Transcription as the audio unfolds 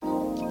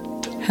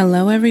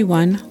Hello,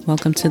 everyone.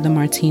 Welcome to the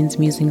Martine's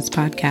Musings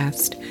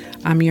podcast.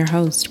 I'm your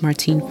host,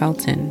 Martine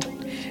Felton.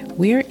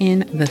 We're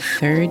in the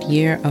third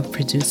year of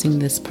producing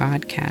this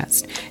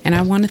podcast, and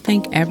I want to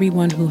thank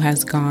everyone who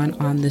has gone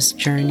on this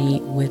journey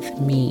with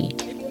me.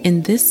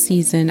 In this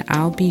season,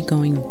 I'll be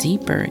going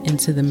deeper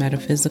into the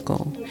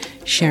metaphysical,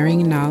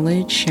 sharing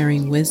knowledge,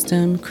 sharing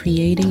wisdom,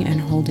 creating and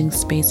holding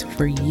space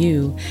for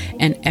you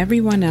and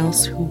everyone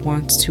else who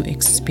wants to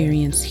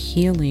experience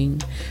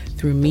healing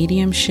through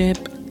mediumship,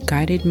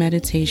 guided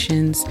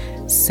meditations,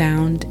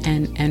 sound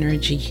and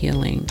energy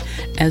healing,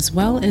 as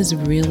well as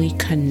really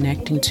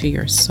connecting to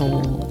your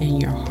soul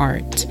and your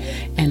heart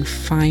and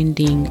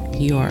finding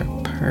your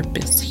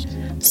purpose.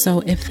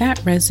 So if that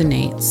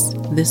resonates,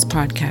 this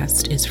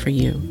podcast is for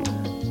you.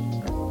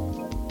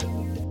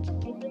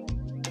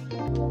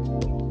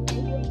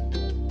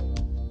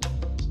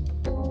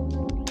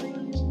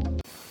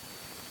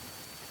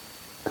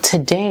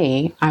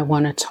 Today, I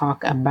want to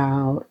talk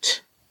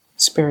about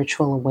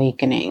spiritual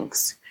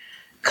awakenings,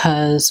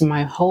 because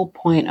my whole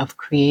point of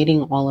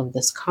creating all of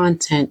this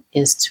content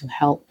is to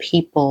help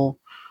people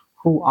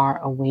who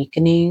are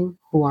awakening,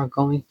 who are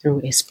going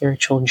through a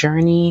spiritual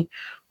journey,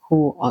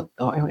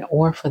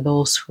 or for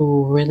those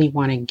who really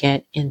want to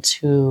get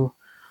into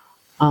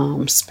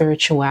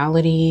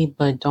spirituality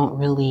but don't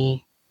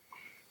really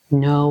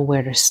know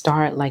where to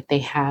start. Like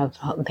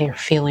they're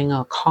feeling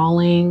a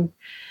calling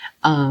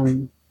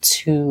to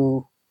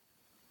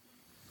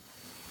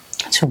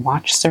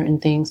watch certain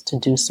things, to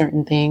do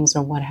certain things,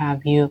 or what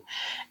have you.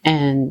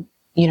 And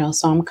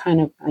so I'm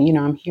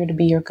I'm here to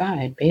be your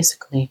guide,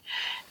 basically.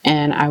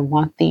 And I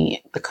want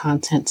the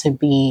content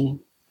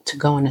to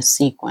go in a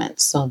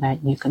sequence so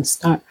that you can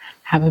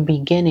have a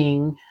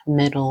beginning,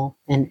 middle,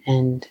 and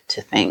end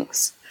to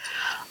things.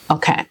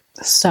 Okay,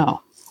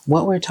 so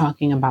what we're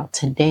talking about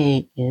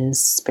today is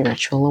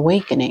spiritual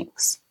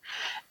awakenings.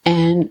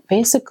 And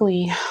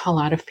basically, a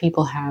lot of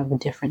people have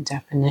different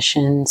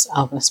definitions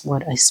of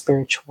what a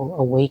spiritual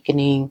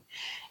awakening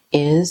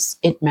is.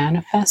 It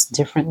manifests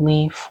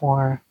differently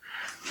for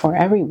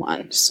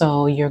everyone.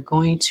 So you're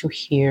going to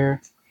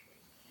hear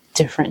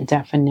different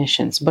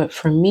definitions. But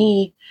for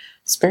me,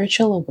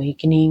 spiritual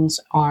awakenings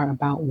are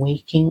about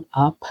waking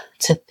up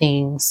to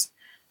things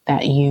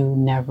that you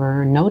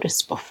never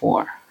noticed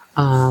before.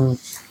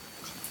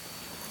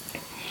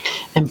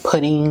 And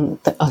putting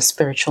a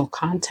spiritual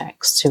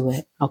context to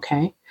it,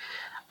 okay?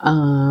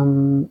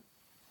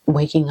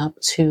 Waking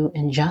up to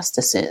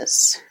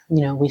injustices.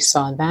 We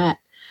saw that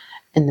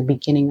in the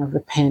beginning of the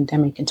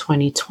pandemic in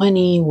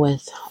 2020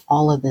 with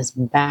all of this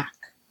back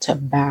to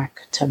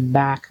back to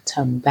back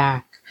to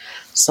back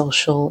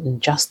social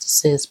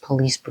injustices,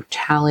 police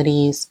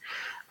brutalities,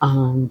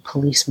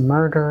 police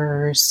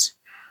murders,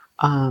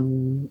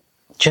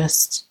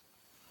 just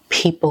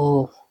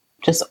people,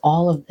 just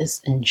all of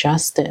this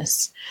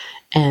injustice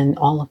and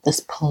all of this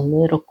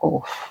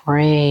political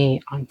fray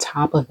on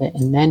top of it.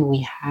 And then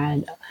we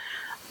had,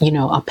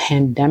 a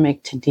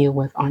pandemic to deal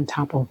with on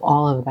top of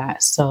all of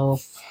that. So,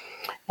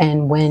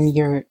 and when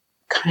you're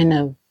kind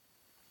of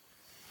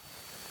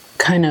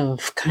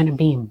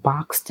being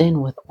boxed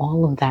in with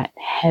all of that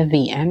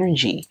heavy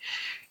energy,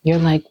 you're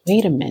like,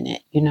 wait a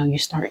minute, you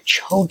start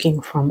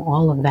choking from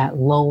all of that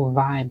low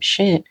vibe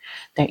shit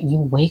that you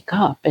wake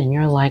up and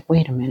you're like,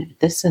 wait a minute,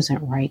 this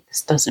isn't right.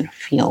 This doesn't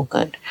feel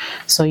good.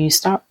 So you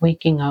start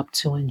waking up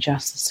to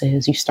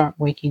injustices. You start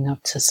waking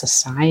up to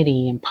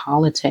society and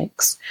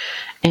politics,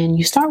 and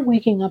you start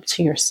waking up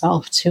to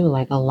yourself too.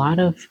 Like a lot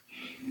of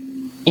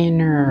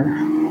inner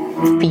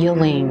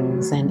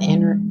feelings and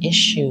inner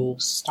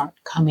issues start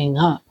coming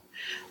up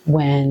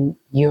when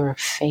you're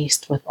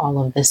faced with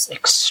all of this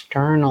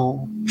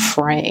external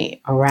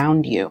fray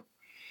around you.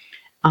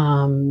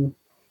 You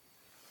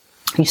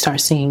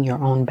start seeing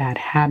your own bad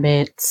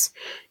habits,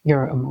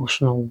 your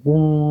emotional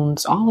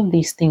wounds, all of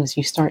these things.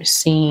 You start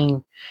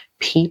seeing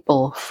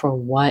people for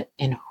what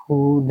and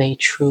who they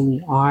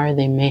truly are.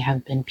 They may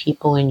have been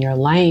people in your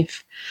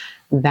life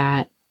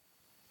that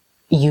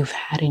you've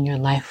had in your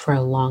life for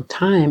a long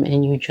time,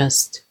 and you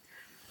just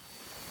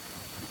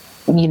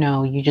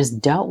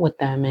dealt with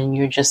them, and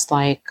you're just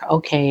like,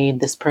 okay,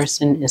 this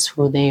person is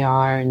who they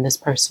are and this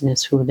person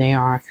is who they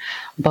are.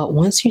 But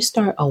once you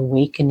start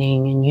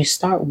awakening and you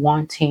start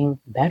wanting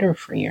better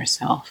for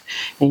yourself,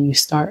 and you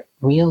start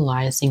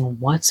realizing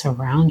what's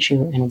around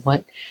you and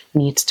what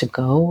needs to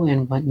go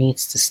and what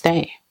needs to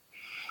stay.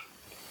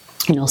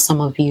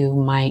 Some of you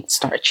might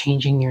start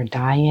changing your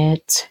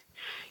diet,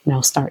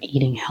 start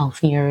eating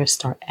healthier,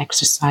 start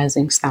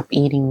exercising, stop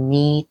eating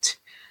meat.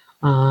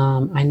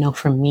 I know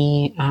for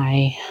me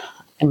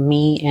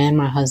and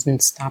my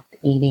husband stopped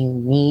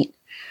eating meat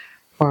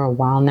for a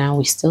while now.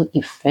 We still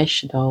eat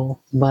fish though,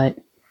 but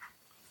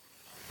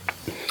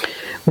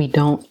we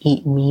don't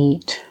eat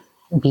meat,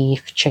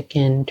 beef,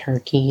 chicken,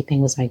 turkey,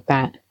 things like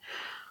that.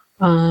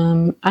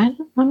 I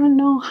don't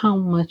know how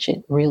much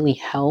it really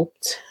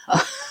helped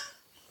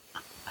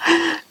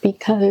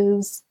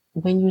because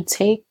when you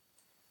take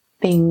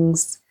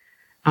things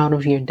out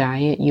of your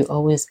diet, you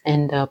always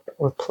end up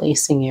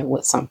replacing it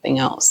with something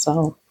else.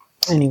 So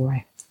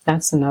anyway,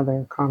 That's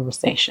another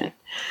conversation.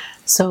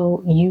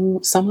 So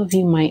some of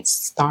you might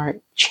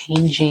start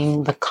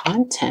changing the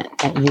content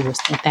that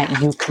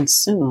you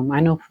consume. I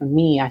know for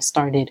me,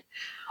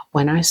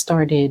 when I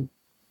started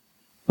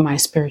my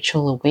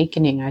spiritual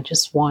awakening, I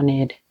just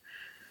wanted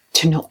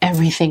to know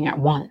everything at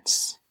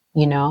once,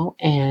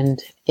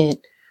 and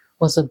it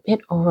was a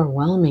bit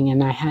overwhelming,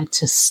 and I had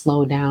to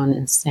slow down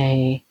and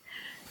say,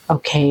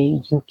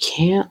 okay, you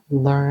can't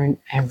learn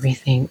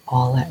everything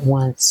all at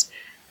once.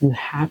 You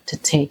have to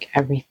take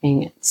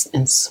everything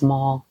in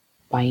small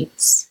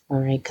bites, all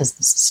right? Because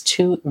this is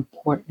too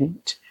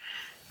important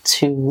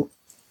to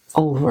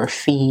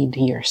overfeed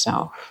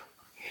yourself.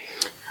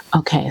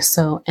 Okay,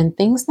 so, and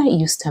things that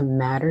used to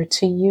matter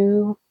to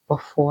you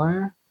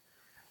before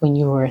when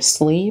you were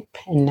asleep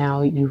and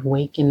now you've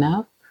waken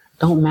up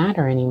don't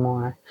matter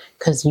anymore,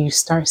 because you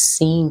start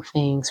seeing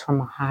things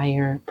from a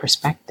higher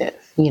perspective.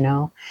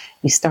 You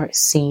start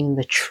seeing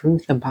the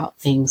truth about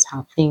things,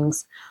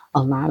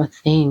 a lot of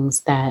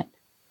things that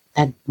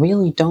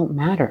really don't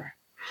matter,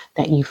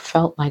 that you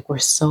felt like were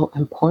so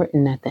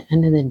important. At the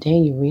end of the day,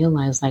 you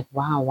realize, like,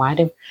 wow, why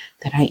did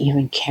I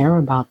even care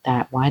about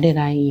that? Why did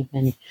I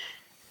even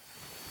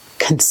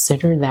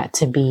consider that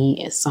to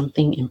be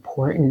something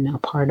important, a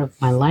part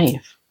of my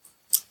life?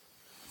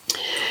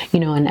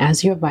 And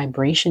as your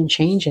vibration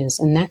changes,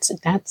 and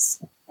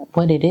that's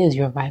what it is,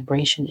 your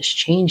vibration is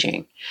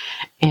changing.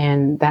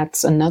 And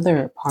that's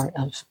another part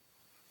of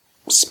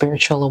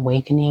spiritual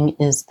awakening,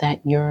 is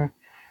that your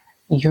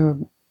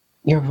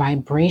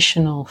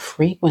vibrational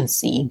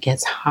frequency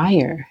gets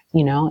higher,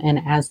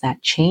 and as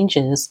that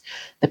changes,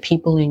 the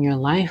people in your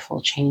life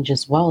will change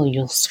as well.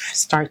 You'll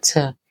start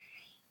to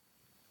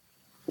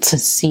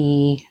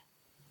see,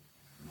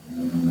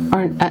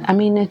 or I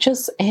mean, it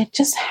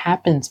just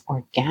happens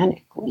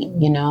organically,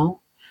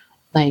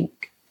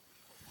 like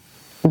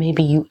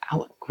maybe you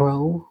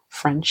outgrow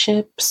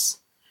friendships,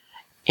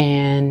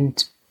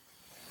 and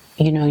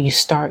you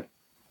start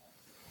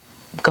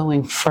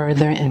going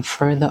further and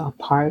further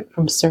apart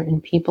from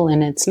certain people,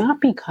 and it's not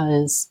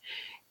because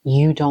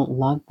you don't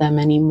love them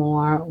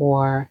anymore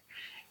or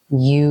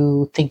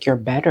you think you're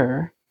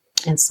better.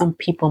 And some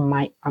people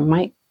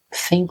might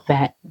think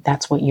that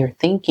that's what you're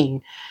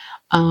thinking,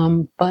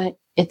 but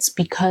it's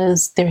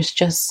because there's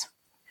just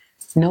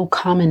no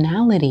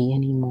commonality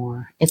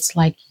anymore. It's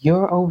like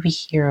you're over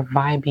here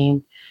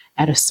vibing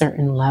at a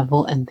certain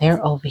level and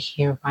they're over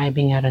here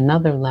vibing at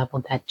another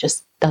level that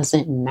just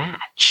doesn't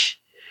match,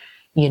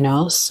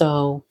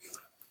 so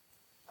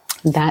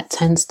that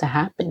tends to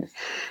happen,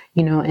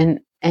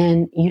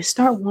 and you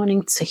start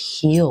wanting to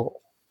heal.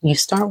 You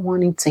start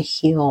wanting to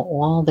heal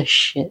all the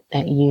shit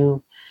that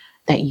you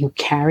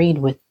carried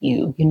with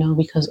you,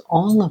 because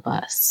all of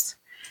us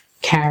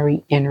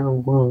carry inner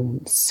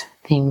wounds,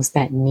 things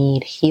that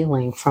need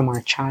healing from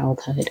our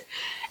childhood.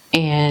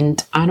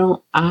 And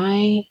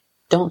I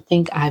don't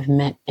think I've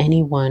met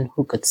anyone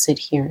who could sit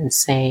here and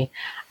say,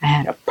 I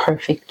had a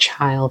perfect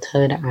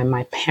childhood.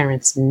 My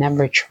parents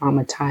never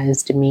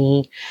traumatized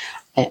me.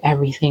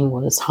 Everything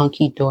was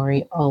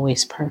hunky-dory,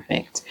 always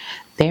perfect.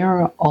 There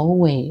are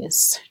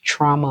always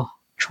trauma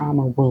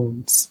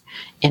wounds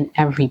in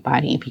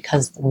everybody,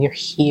 because we're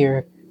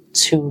here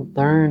to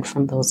learn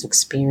from those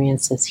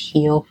experiences,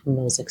 heal from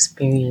those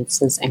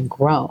experiences, and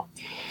grow.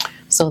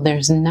 So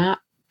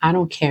I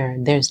don't care.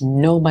 There's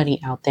nobody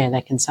out there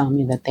that can tell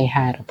me that they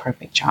had a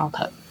perfect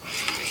childhood.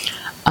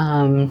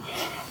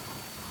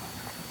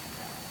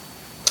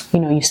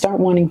 You start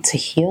wanting to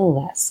heal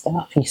that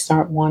stuff. You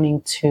start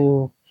wanting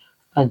to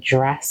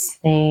address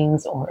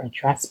things or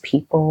address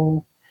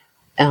people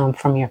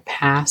from your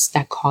past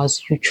that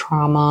caused you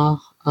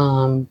trauma.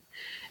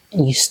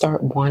 You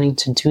start wanting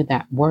to do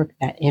that work,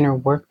 that inner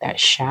work, that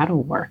shadow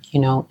work,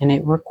 and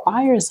it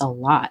requires a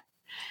lot.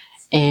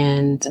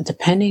 And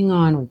depending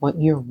on what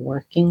you're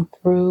working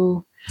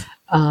through,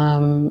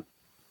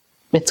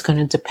 it's going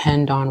to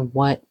depend on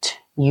what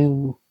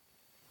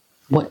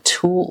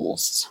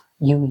tools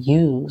you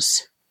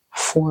use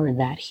for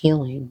that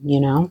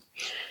healing,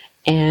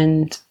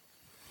 and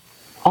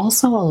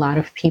also a lot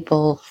of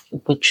people,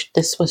 which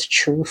this was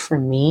true for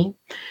me,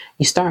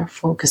 you start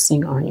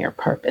focusing on your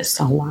purpose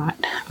a lot.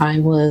 I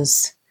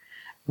was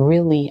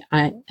really,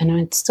 and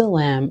I still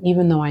am,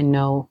 even though I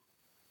know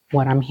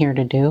what I'm here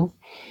to do.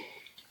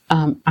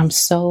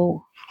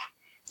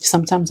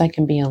 Sometimes I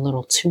can be a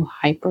little too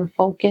hyper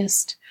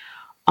focused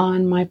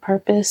on my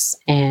purpose,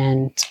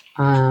 and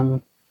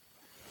I'm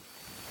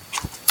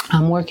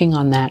working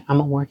on that. I'm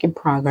a work in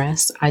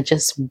progress. I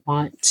just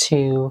want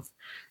to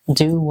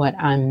do what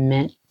I'm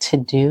meant to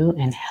do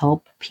and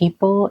help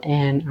people,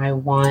 and I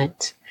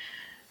want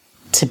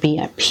to be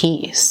at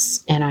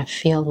peace. And I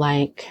feel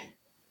like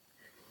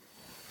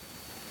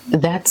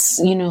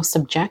that's,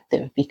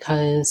 subjective,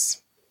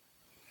 because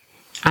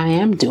I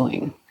am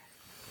doing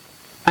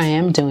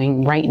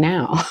right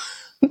now,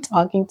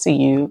 talking to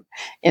you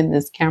in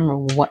this camera,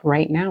 what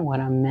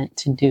I'm meant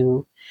to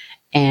do.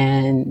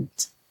 And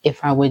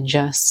if I would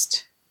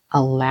just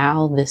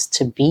allow this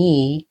to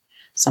be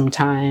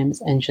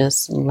sometimes and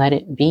just let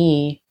it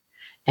be,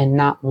 and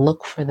not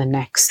look for the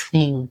next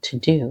thing to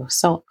do.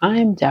 So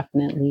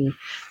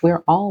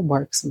we're all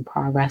works in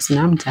progress, and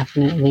I'm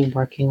definitely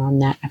working on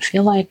that. I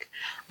feel like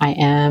I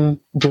am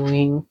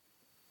doing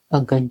a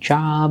good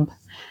job,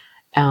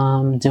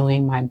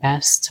 doing my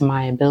best to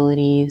my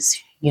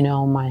abilities.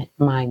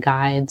 My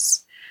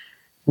guides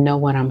know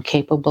what I'm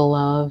capable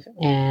of,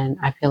 and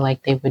I feel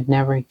like they would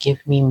never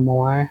give me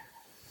more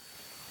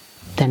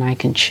than I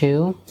can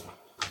chew,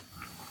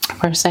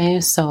 per se.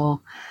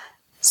 So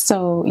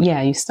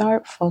yeah, you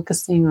start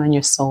focusing on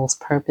your soul's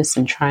purpose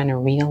and trying to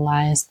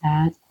realize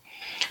that.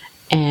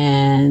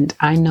 And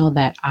I know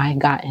that I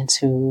got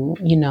into,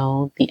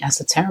 the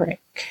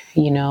esoteric,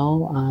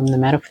 the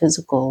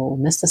metaphysical,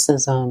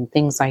 mysticism,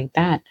 things like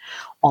that,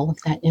 all of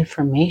that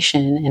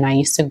information. And I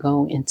used to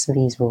go into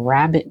these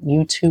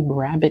YouTube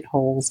rabbit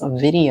holes of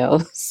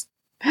videos.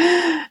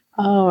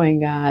 Oh my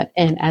God.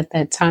 And at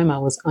that time I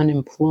was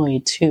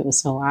unemployed too.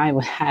 So I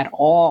had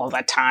all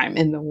the time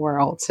in the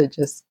world to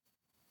just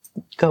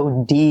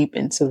go deep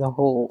into the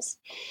holes.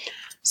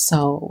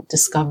 So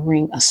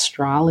discovering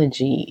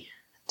astrology,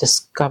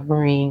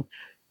 discovering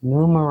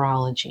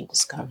numerology,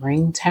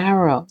 discovering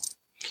tarot,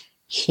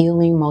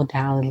 healing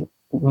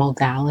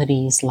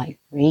modalities like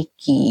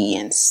Reiki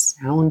and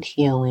sound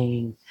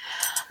healing,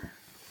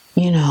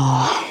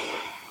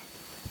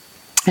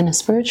 and my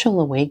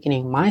spiritual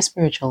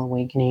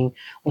awakening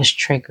was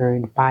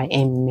triggered by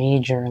a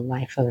major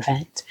life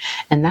event.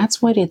 And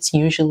that's what it's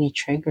usually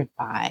triggered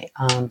by.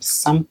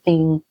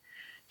 Something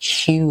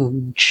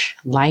huge,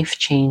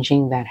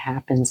 life-changing that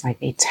happens, like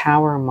a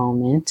tower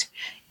moment.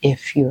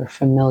 If you're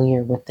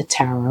familiar with the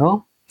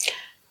tarot,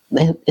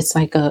 it's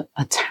like a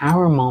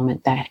tower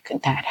moment that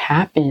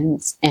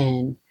happens,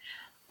 and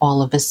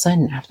all of a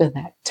sudden after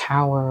that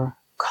tower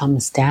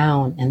comes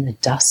down and the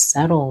dust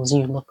settles,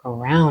 you look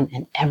around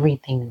and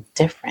everything is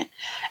different.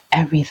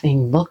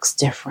 Everything looks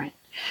different.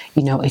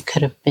 It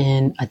could have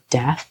been a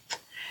death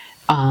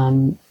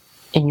in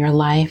your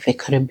life. It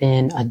could have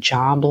been a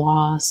job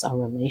loss, a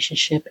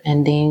relationship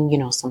ending,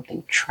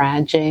 something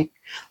tragic,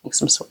 like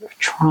some sort of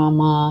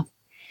trauma,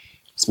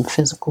 some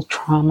physical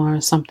trauma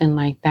or something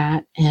like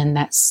that. And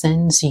that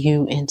sends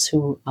you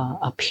into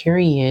a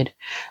period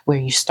where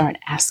you start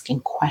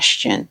asking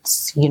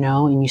questions,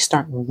 and you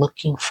start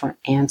looking for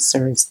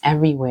answers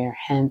everywhere,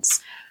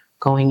 hence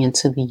going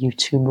into the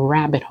YouTube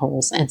rabbit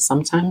holes. And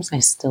sometimes I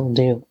still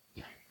do.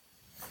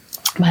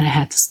 But I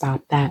had to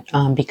stop that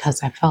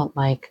because I felt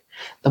like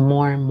the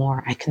more and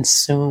more I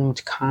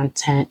consumed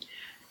content,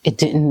 it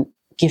didn't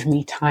give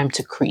me time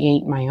to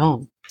create my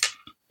own.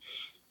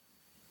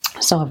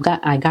 So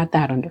I got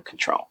that under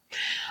control.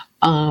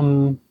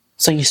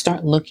 So you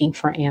start looking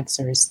for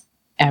answers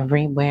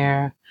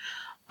everywhere.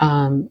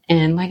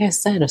 And like I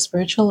said, a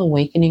spiritual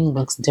awakening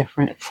looks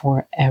different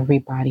for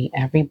everybody.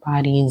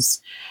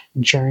 Everybody's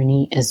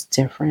journey is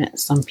different.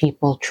 Some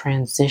people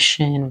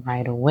transition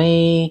right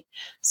away.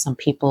 Some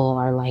people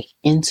are like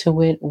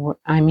into it,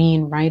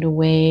 right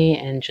away,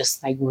 and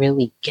just like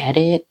really get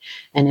it.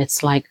 And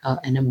it's like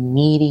an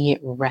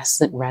immediate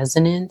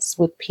resonance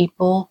with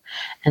people.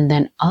 And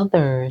then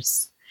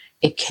others,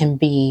 it can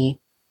be,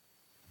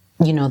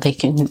 they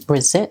can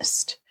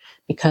resist,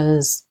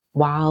 because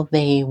while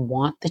they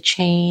want the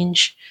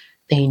change,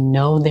 they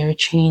know they're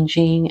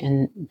changing,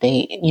 and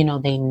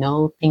they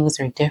know things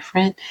are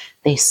different,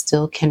 they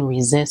still can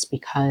resist,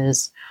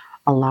 because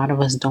a lot of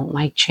us don't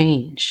like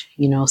change,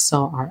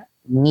 so our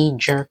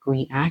knee-jerk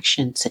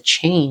reaction to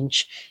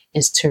change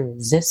is to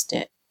resist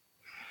it.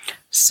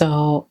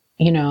 So,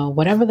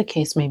 whatever the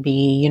case may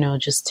be,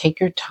 just take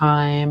your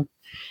time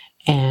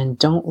and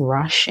don't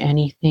rush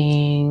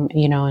anything,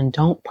 and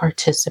don't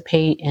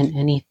participate in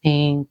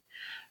anything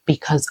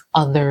because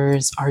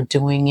others are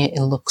doing it.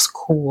 It looks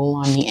cool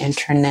on the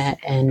internet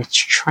and it's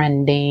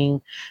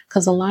trending,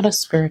 because a lot of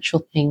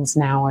spiritual things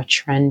now are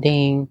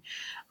trending.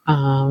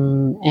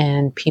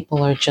 And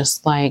people are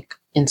just like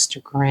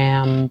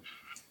Instagram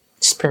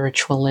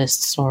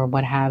spiritualists or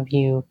what have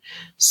you.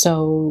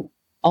 So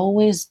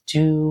always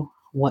do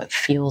what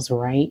feels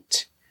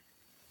right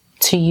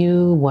to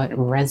you, what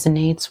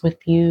resonates with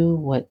you,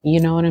 what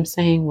I'm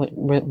saying, what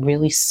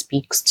really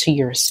speaks to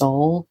your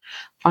soul.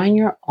 Find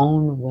your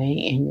own way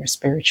in your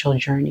spiritual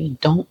journey.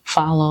 Don't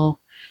follow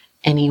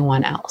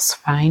anyone else.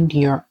 Find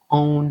your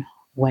own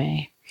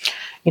way.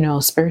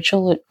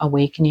 Spiritual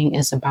awakening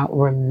is about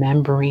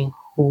remembering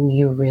who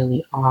you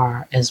really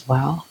are as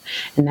well.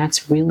 And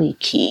that's really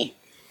key.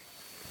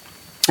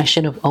 I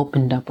should have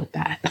opened up with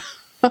that.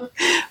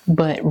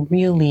 But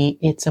really,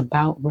 it's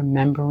about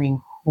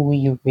remembering who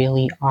you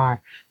really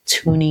are,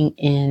 tuning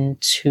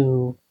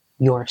into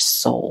your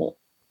soul.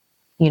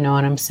 You know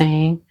what I'm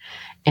saying?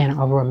 And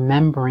a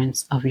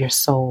remembrance of your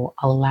soul,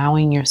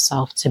 allowing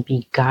yourself to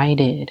be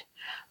guided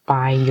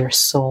by your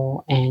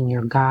soul and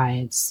your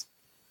guides,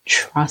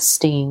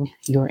 trusting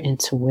your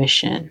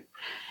intuition.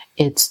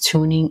 It's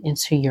tuning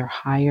into your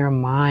higher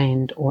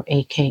mind, or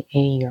AKA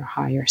your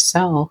higher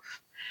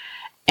self,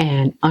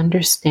 and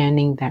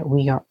understanding that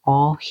we are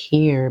all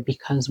here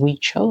because we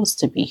chose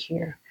to be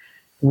here.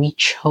 We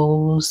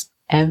chose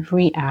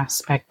every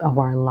aspect of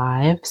our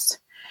lives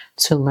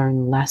to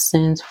learn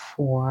lessons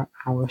for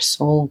our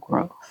soul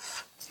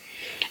growth.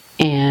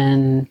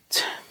 And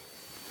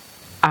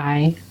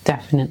I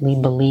definitely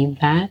believe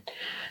that.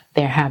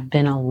 There have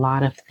been a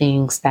lot of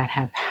things that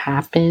have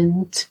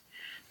happened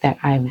that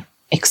I've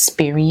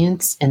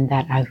experienced and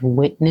that I've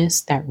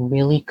witnessed that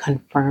really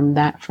confirm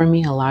that for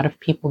me. A lot of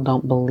people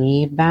don't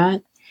believe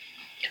that,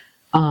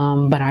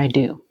 but I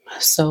do.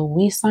 So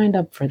we signed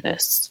up for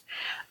this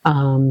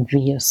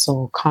via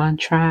soul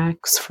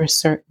contracts for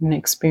certain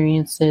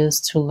experiences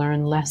to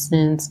learn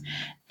lessons.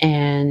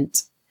 And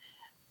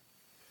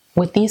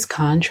with these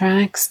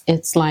contracts,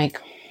 it's like,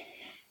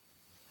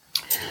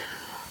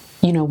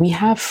 we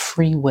have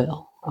free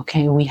will.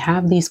 Okay, we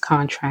have these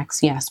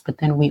contracts, yes, but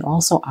then we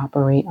also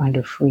operate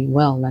under free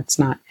will. Let's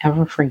not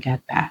ever forget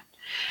that.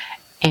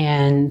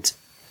 And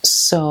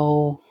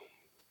so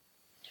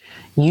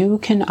you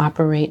can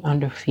operate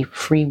under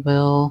free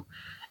will,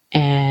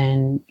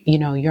 and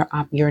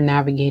you're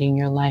navigating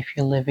your life,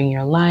 you're living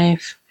your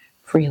life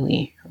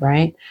freely,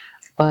 right?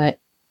 But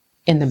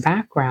in the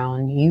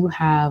background, you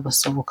have a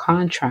soul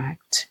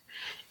contract,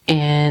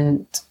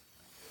 and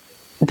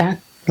that,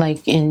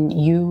 like, in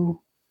you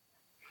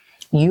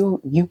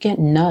get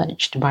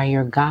nudged by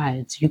your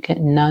guides. You get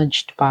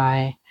nudged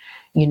by,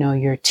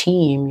 your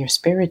team, your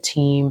spirit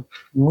team,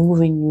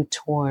 moving you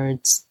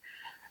towards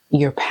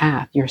your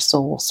path, your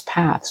soul's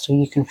path, so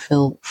you can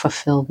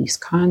fulfill these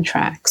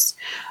contracts.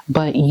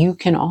 But you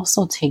can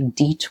also take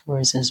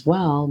detours as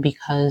well,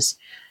 because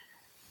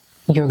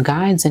your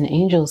guides and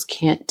angels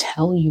can't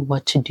tell you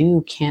what to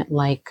do, can't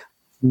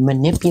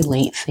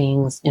manipulate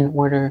things in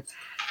order,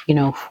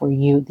 for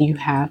you. You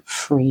have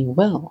free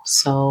will.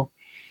 So,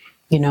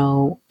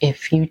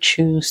 if you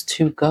choose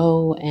to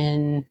go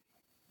and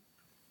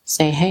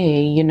say,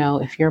 hey,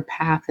 if your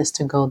path is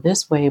to go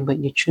this way, but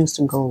you choose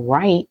to go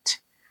right,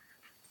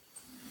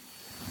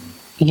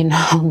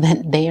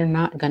 then they are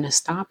not going to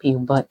stop you.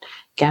 But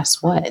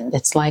guess what?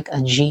 It's like a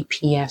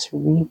GPS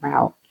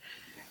reroute.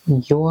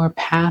 Your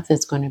path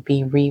is going to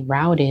be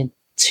rerouted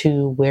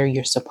to where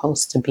you're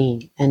supposed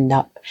to end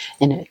up.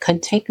 And it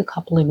could take a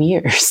couple of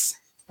years,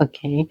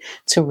 okay,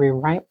 to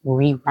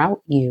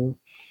reroute you,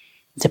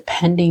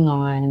 depending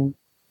on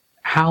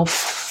how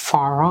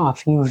far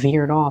off you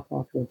veered off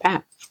your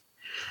path.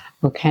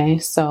 Okay,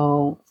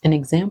 so an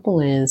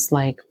example is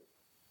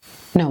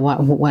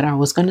what I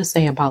was going to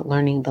say about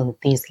learning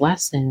these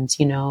lessons,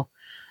 the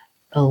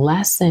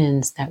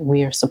lessons that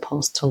we are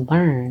supposed to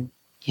learn,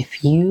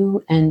 if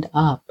you end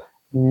up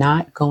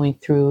not going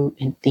through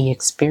the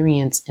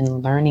experience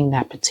and learning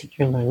that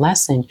particular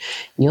lesson,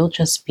 you'll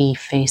just be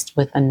faced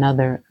with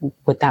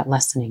that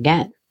lesson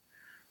again.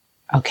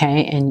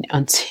 Okay, and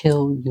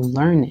until you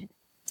learn it.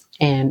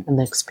 And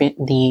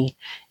the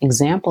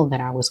example that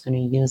I was going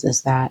to use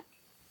is that,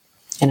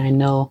 and I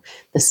know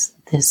this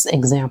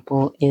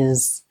example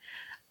is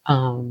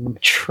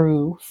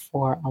true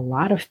for a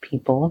lot of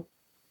people,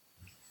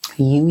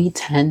 you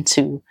tend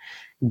to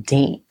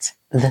date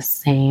the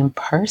same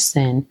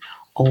person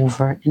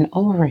over and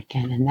over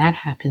again. And that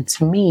happened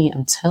to me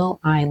until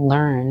I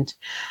learned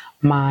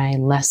my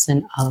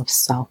lesson of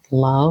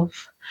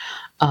self-love,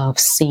 of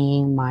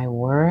seeing my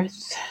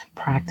worth,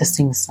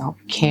 practicing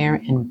self-care,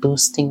 and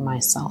boosting my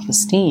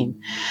self-esteem.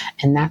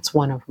 And that's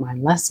one of my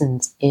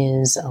lessons,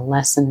 is a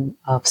lesson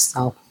of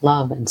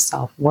self-love and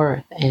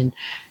self-worth, and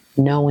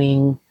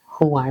knowing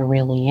who I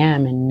really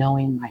am, and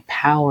knowing my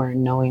power,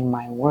 and knowing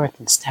my worth,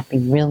 and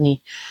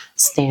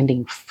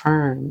standing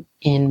firm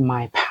in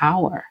my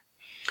power.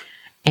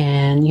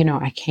 And,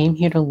 I came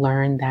here to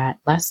learn that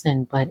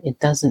lesson, but it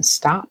doesn't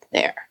stop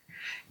there.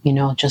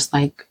 Just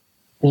like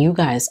you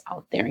guys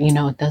out there,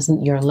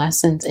 your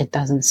lessons, it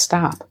doesn't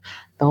stop.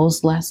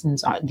 These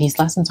lessons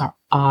are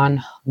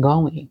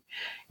ongoing.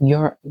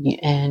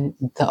 And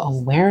the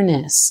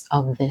awareness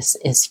of this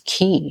is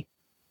key.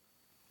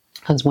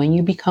 Because when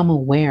you become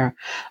aware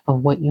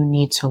of what you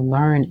need to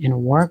learn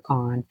and work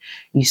on,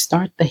 you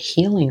start the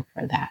healing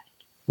for that.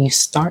 You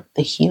start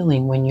the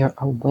healing when you're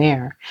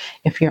aware.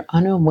 If you're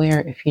unaware,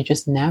 if you're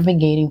just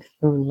navigating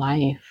through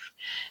life,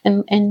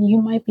 and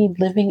you might be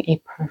living a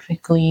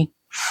perfectly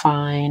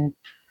fine,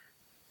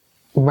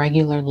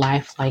 regular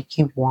life like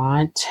you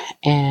want,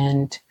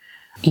 and,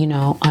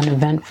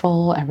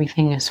 uneventful,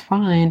 everything is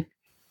fine,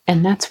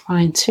 and that's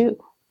fine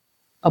too.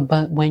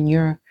 But when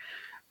you're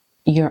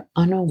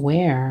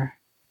unaware,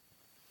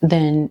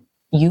 then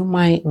you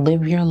might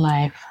live your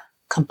life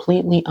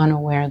completely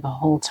unaware the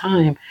whole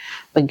time.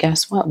 But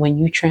guess what? When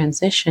you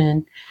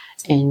transition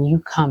and you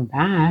come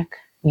back,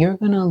 you're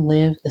going to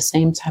live the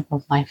same type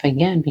of life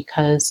again,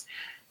 because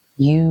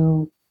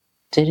you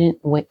didn't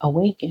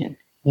awaken.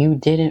 You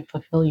didn't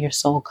fulfill your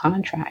soul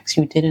contracts.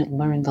 You didn't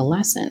learn the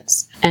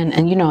lessons. And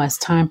as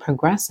time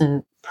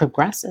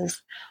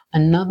progresses,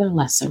 another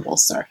lesson will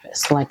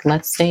surface. Like,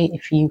 let's say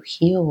if you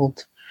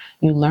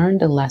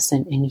learned a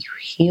lesson, and you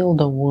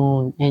healed a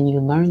wound, and you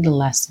learned the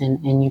lesson,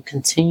 and you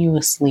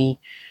continuously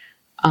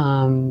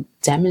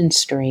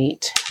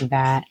demonstrate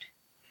that,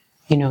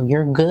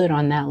 you're good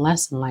on that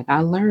lesson. Like, I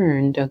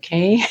learned,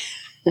 okay?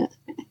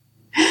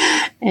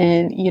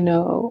 And,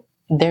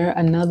 there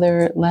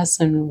another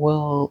lesson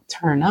will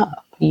turn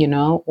up,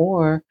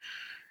 or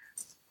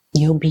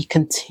you'll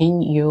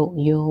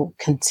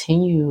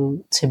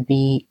continue to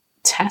be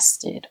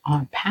tested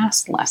on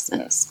past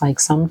lessons. Like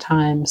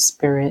sometimes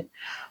spirit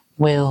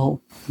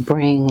will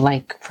bring,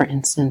 like, for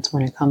instance,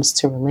 when it comes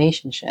to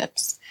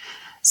relationships,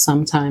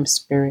 sometimes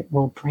spirit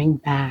will bring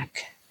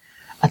back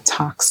a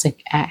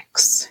toxic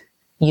ex,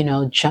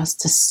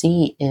 just to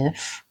see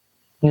if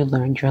you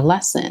learned your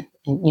lesson,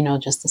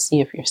 and, just to see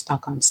if you're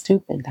stuck on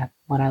stupid. That's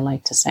what I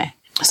like to say.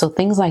 So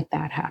things like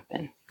that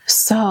happen.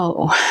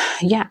 So,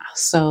 yeah.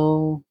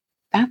 So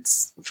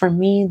that's, for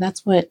me,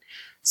 that's what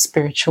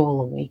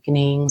spiritual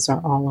awakenings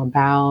are all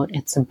about.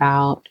 It's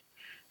about,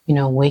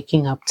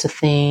 waking up to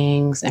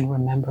things and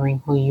remembering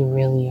who you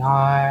really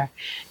are,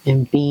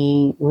 and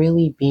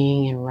really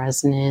being in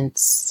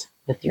resonance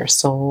with your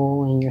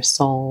soul and your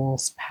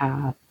soul's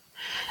path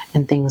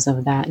and things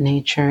of that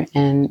nature,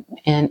 and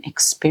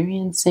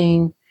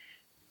experiencing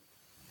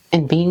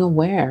and being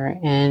aware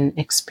and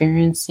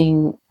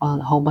experiencing a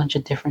whole bunch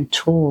of different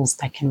tools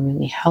that can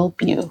really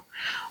help you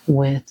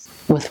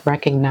with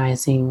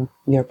recognizing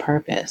your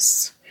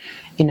purpose.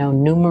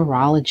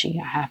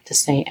 Numerology, I have to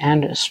say,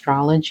 and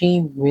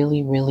astrology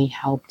really, really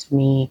helped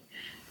me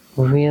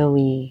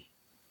really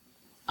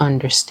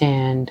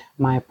understand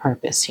my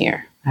purpose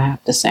here, I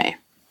have to say.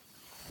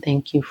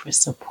 Thank you for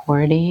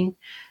supporting,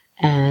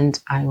 and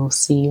I will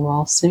see you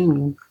all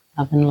soon.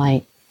 Love and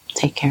light.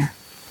 Take care.